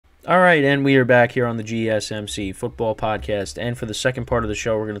All right, and we are back here on the GSMC Football Podcast. And for the second part of the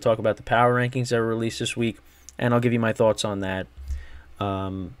show, we're going to talk about the power rankings that were released this week, and I'll give you my thoughts on that,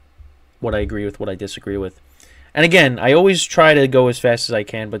 what I agree with, what I disagree with. And again, I always try to go as fast as I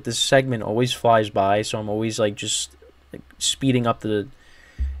can, but this segment always flies by, so I'm always just speeding up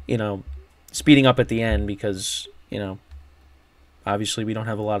speeding up at the end because obviously we don't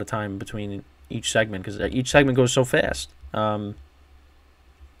have a lot of time between each segment because each segment goes so fast.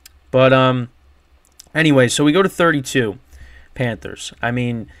 But anyway, so we go to 32, Panthers. I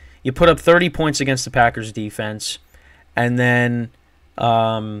mean, you put up 30 points against the Packers defense, and then,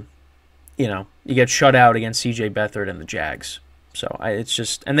 you get shut out against C.J. Beathard and the Jags. So it's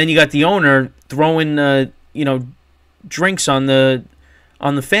just, and then you got the owner throwing, drinks on the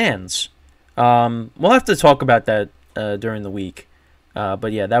fans. We'll have to talk about that during the week.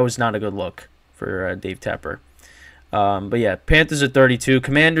 But yeah, that was not a good look for Dave Tepper. But yeah, Panthers at 32,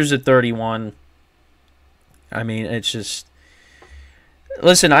 Commanders at 31. I mean, it's just...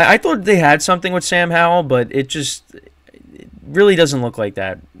 Listen, I thought they had something with Sam Howell, but it really doesn't look like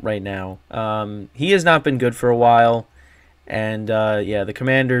that right now. He has not been good for a while. And, yeah, the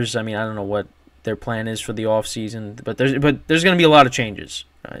Commanders, I mean, I don't know what their plan is for the offseason, but there's going to be a lot of changes.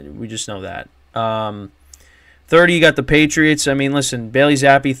 We just know that. 30, you got the Patriots. I mean, listen, Bailey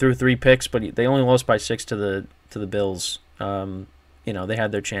Zappi threw 3 picks, but they only lost by 6 to the Bills. They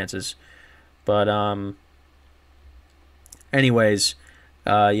had their chances. But anyways,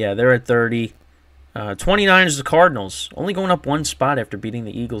 yeah, they're at 30. 29 is the Cardinals, only going up 1 spot after beating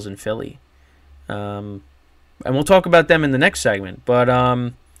the Eagles in Philly. And we'll talk about them in the next segment. But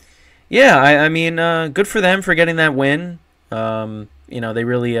yeah, I mean, good for them for getting that win. They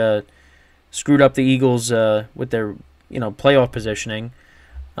really screwed up the Eagles with their playoff positioning.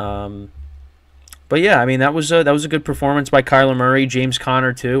 But yeah, I mean that was a good performance by Kyler Murray, James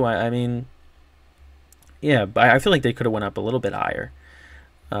Conner too. I mean, yeah, I feel like they could have went up a little bit higher.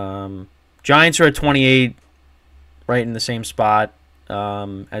 Giants are at 28, right in the same spot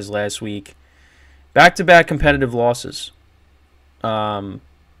as last week. Back-to-back competitive losses. But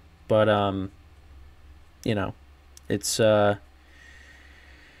it's that's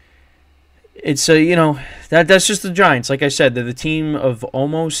just the Giants. Like I said, they're the team of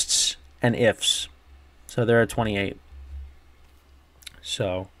almosts and ifs. So they're at 28.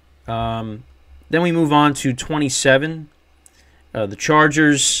 So then we move on to 27. The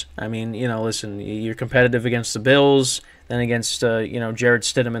Chargers. I mean, listen, you're competitive against the Bills. Then against, Jarrett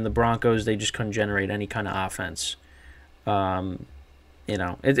Stidham and the Broncos, they just couldn't generate any kind of offense.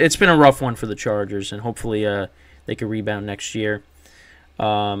 It's been a rough one for the Chargers, and hopefully they can rebound next year.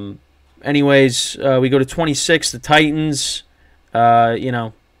 Anyways, we go to 26, the Titans.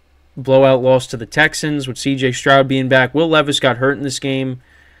 Blowout loss to the Texans with C.J. Stroud being back. Will Levis got hurt in this game.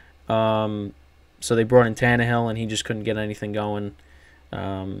 So they brought in Tannehill, and he just couldn't get anything going.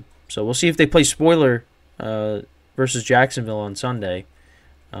 So we'll see if they play spoiler versus Jacksonville on Sunday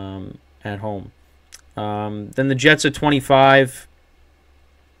at home. Then the Jets at 25.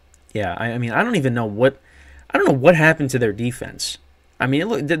 Yeah, I mean, I don't know what happened to their defense. I mean,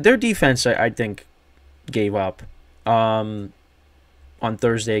 look, their defense, I think, gave up on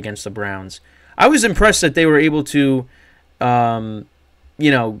Thursday against the Browns. I was impressed that they were able to, go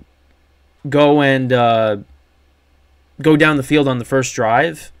and go down the field on the first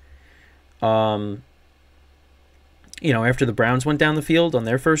drive. After the Browns went down the field on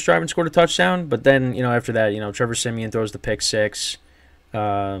their first drive and scored a touchdown. But then, after that, Trevor Siemian throws the pick six.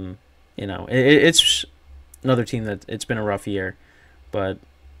 It's another team that it's been a rough year. But,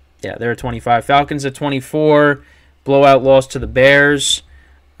 yeah, they're at 25. Falcons at 24. Blowout loss to the Bears.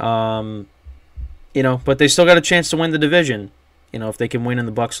 But they still got a chance to win the division, if they can win and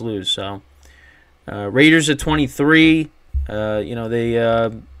the Bucs lose. So, Raiders at 23.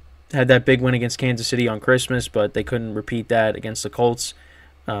 They had that big win against Kansas City on Christmas, but they couldn't repeat that against the Colts.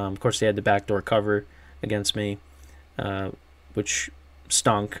 Of course, they had the backdoor cover against me, which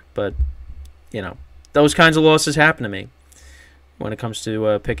stunk. But, those kinds of losses happen to me when it comes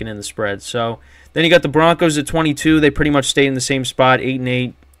to picking in the spread. So then you got the Broncos at 22. They pretty much stayed in the same spot,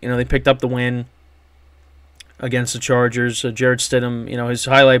 8-8. They picked up the win against the Chargers. Jarrett Stidham, his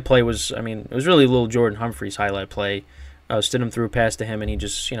highlight play was, it was really little Jordan Humphrey's highlight play. Stidham threw a pass to him, and he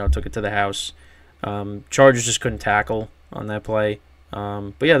just, took it to the house. Chargers just couldn't tackle on that play.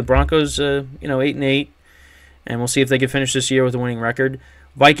 But yeah, the Broncos, 8-8, and we'll see if they can finish this year with a winning record.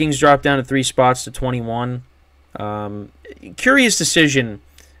 Vikings dropped down to 3 spots to 21. Curious decision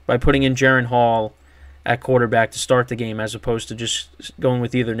by putting in Jaron Hall at quarterback to start the game as opposed to just going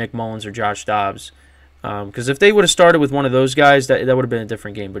with either Nick Mullins or Josh Dobbs. Because if they would have started with one of those guys, that would have been a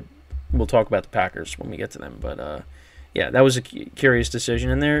different game. But we'll talk about the Packers when we get to them. But yeah, that was a curious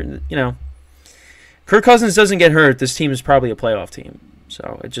decision. And they're, Kirk Cousins doesn't get hurt, this team is probably a playoff team.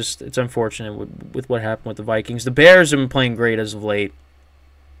 So it's unfortunate with what happened with the Vikings. The Bears have been playing great as of late.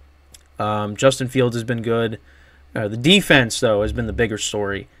 Justin Fields has been good. The defense, though, has been the bigger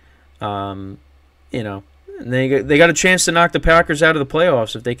story. And they got a chance to knock the Packers out of the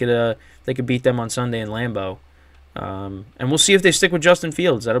playoffs if they could beat them on Sunday in Lambeau. And we'll see if they stick with Justin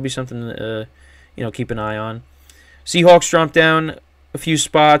Fields. That'll be something to keep an eye on. Seahawks dropped down a few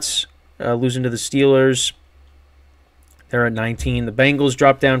spots, losing to the Steelers. They're at 19. The Bengals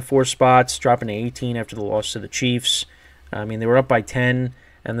dropped down 4 spots, dropping to 18 after the loss to the Chiefs. They were up by 10,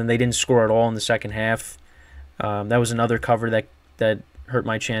 and then they didn't score at all in the second half. That was another cover that hurt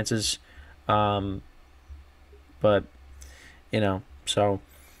my chances. But, so,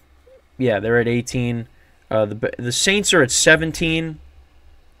 yeah, they're at 18. The Saints are at 17.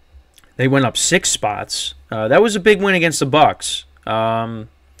 They went up 6 spots. That was a big win against the Bucs.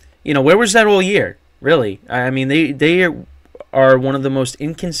 Where was that all year? Really? They are one of the most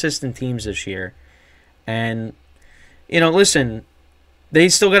inconsistent teams this year. And, listen, they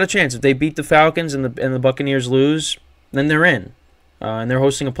still got a chance. If they beat the Falcons and the Buccaneers lose, then they're in. And they're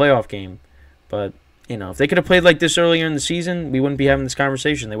hosting a playoff game. But, if they could have played like this earlier in the season, we wouldn't be having this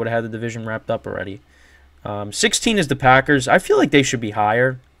conversation. They would have had the division wrapped up already. 16 is the Packers. I feel like they should be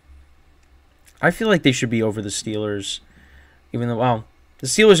higher. I feel like they should be over the Steelers. Even though, well, the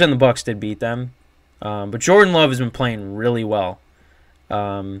Steelers and the Bucs did beat them. But Jordan Love has been playing really well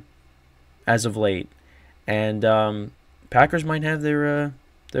as of late. And Packers might have their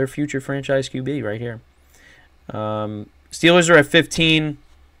future franchise QB right here. Steelers are at 15.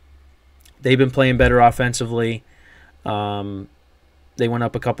 They've been playing better offensively. They went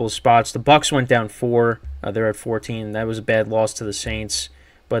up a couple of spots. The Bucs went down 4. They're at 14. That was a bad loss to the Saints.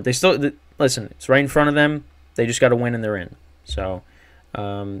 But they still, listen, it's right in front of them. They just got to win and they're in. So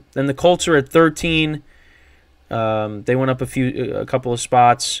then the Colts are at 13. They went up a couple of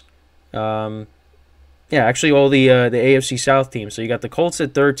spots. Yeah, actually all the AFC South teams. So you got the Colts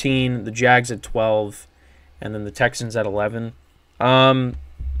at 13, the Jags at 12, and then the Texans at 11. I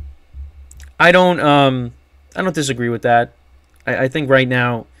don't disagree with that. I think right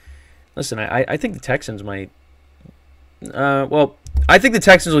now, listen, I think the Texans might. I think the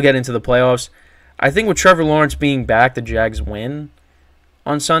Texans will get into the playoffs. I think with Trevor Lawrence being back, the Jags win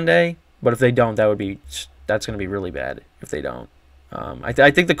on Sunday. But if they don't, that's going to be really bad if they don't.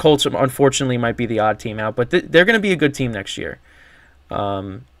 I think the Colts, unfortunately, might be the odd team out, but they're going to be a good team next year.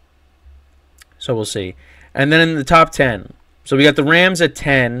 So we'll see. And then in the top 10, so we got the Rams at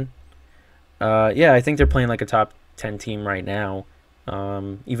 10. Yeah, I think they're playing like a top 10 team right now.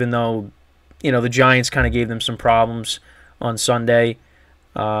 Even though, the Giants kind of gave them some problems on Sunday.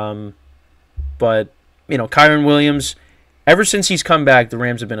 But, Kyren Williams, ever since he's come back, the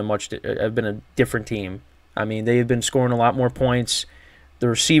Rams have been a different team. They've been scoring a lot more points. The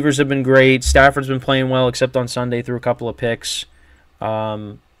receivers have been great. Stafford's been playing well, except on Sunday threw a couple of picks.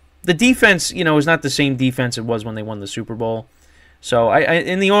 The defense, is not the same defense it was when they won the Super Bowl. So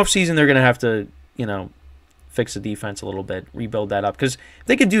in the offseason, they're going to have to, fix the defense a little bit, rebuild that up. Because if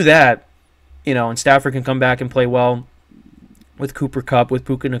they could do that, and Stafford can come back and play well with Cooper Kupp, with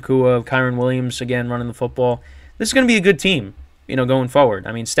Puka Nacua, Kyren Williams, again, running the football, this is going to be a good team, going forward.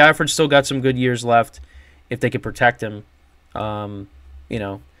 Stafford's still got some good years left if they could protect him, So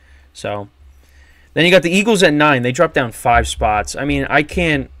then you got the Eagles at 9. They dropped down 5 spots. I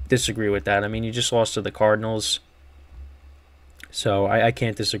can't disagree with that. You just lost to the Cardinals. So I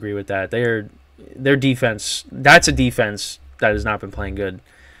can't disagree with that. Their defense, that's a defense that has not been playing good.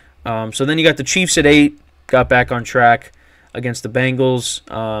 So then you got the Chiefs at 8, got back on track against the Bengals.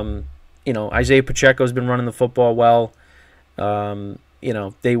 Isaiah Pacheco's been running the football well.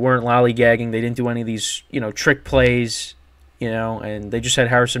 They weren't lollygagging. They didn't do any of these, trick plays, and they just had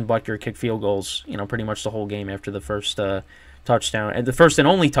Harrison Butker kick field goals, pretty much the whole game after the first touchdown, and the first and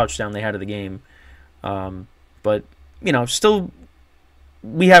only touchdown they had of the game. But, still,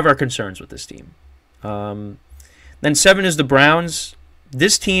 we have our concerns with this team. Then 7 is the Browns.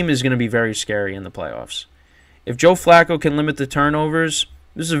 This team is going to be very scary in the playoffs. If Joe Flacco can limit the turnovers,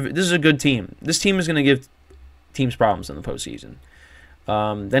 this is a good team. This team is going to give teams problems in the postseason.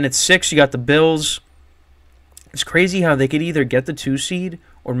 Then at 6, you got the Bills. It's crazy how they could either get the 2 seed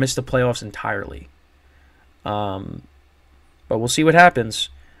or miss the playoffs entirely. But we'll see what happens.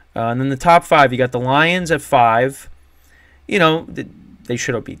 And then the top 5, you got the Lions at 5. They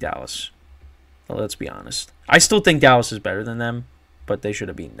should have beat Dallas. Well, let's be honest. I still think Dallas is better than them, but they should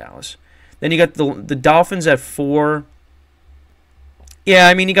have beaten Dallas. Then you got the Dolphins at 4. Yeah,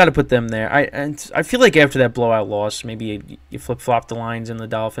 I mean, you got to put them there. I feel like after that blowout loss, maybe you flip-flop the Lions and the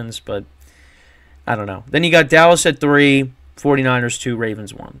Dolphins, but I don't know. Then you got Dallas at 3, 49ers 2,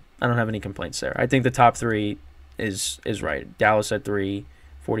 Ravens 1. I don't have any complaints there. I think the top 3 is right. Dallas at 3,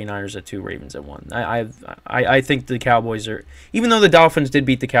 49ers at 2, Ravens at 1. I think the Cowboys are, even though the Dolphins did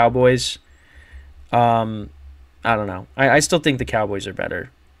beat the Cowboys, I don't know. I still think the Cowboys are better.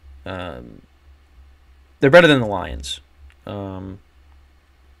 They're better than the Lions.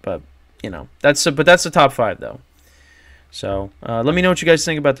 But that's the top 5 though. So let me know what you guys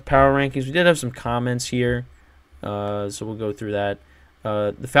think about the power rankings. We did have some comments here, so we'll go through that.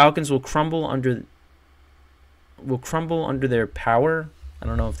 The Falcons will crumble under their power. I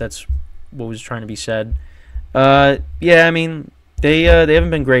don't know if that's what was trying to be said. Yeah, I mean they haven't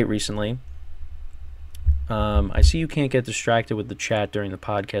been great recently. I see you can't get distracted with the chat during the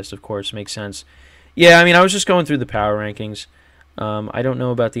podcast. Of course, makes sense. Yeah, I mean I was just going through the power rankings. I don't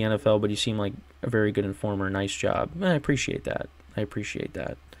know about the NFL, but you seem like a very good informer. Nice job. I appreciate that.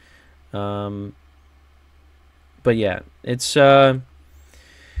 But yeah, it's I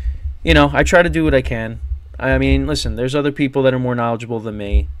try to do what I can. I mean, listen, there's other people that are more knowledgeable than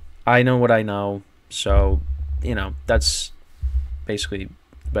me. I know what I know, so that's basically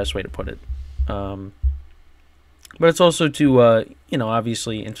the best way to put it. But it's also to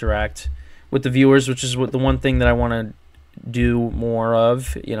obviously interact with the viewers, which is the one thing that I want to do more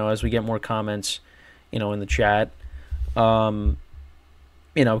of, as we get more comments, in the chat. Because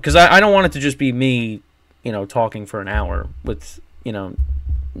I don't want it to just be me, talking for an hour with,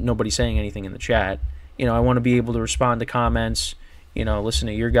 nobody saying anything in the chat. I want to be able to respond to comments, listen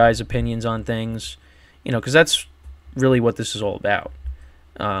to your guys' opinions on things, because that's really what this is all about.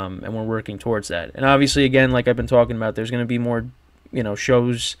 And we're working towards that. And obviously, again, like I've been talking about, there's going to be more,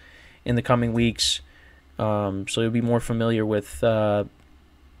 shows in the coming weeks. So you'll be more familiar with, with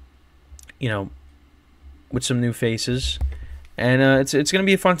some new faces. And it's going to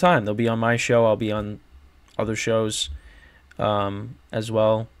be a fun time. They'll be on my show. I'll be on other shows as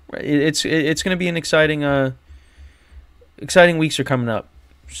well. It's going to be an exciting weeks are coming up.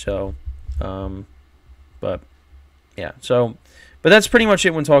 So, but yeah. So, but that's pretty much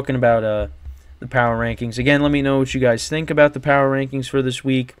it when talking about the power rankings. Again, let me know what you guys think about the power rankings for this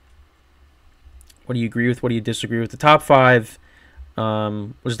week. What do you agree with? What do you disagree with? The top 5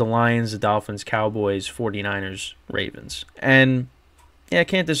 was the Lions, the Dolphins, Cowboys, 49ers, Ravens. And, yeah, I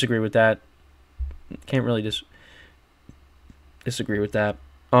can't disagree with that. Can't really disagree with that.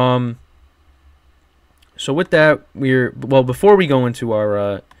 So with that, before we go into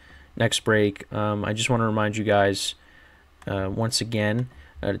our next break, I just want to remind you guys once again,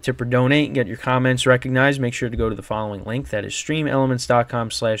 to tip or donate and get your comments recognized, make sure to go to the following link. That is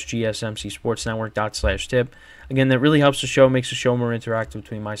streamelements.com/gsmcsportsnetwork./tip. Again, that really helps the show, makes the show more interactive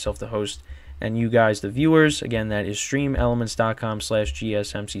between myself, the host, and you guys, the viewers. Again, that is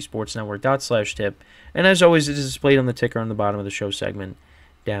streamelements.com/gsmcsportsnetwork./tip. And as always, it is displayed on the ticker on the bottom of the show segment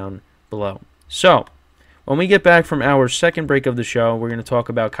down below. So, when we get back from our second break of the show, we're going to talk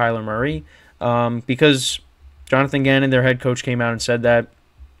about Kyler Murray, because Jonathan Gannon, their head coach, came out and said that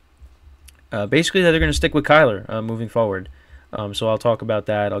basically that they're going to stick with Kyler moving forward. So I'll talk about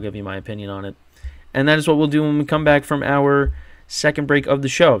that. I'll give you my opinion on it. And that is what we'll do when we come back from our second break of the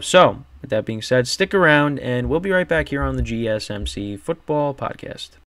show. So, with that being said, stick around, and we'll be right back here on the GSMC Football Podcast.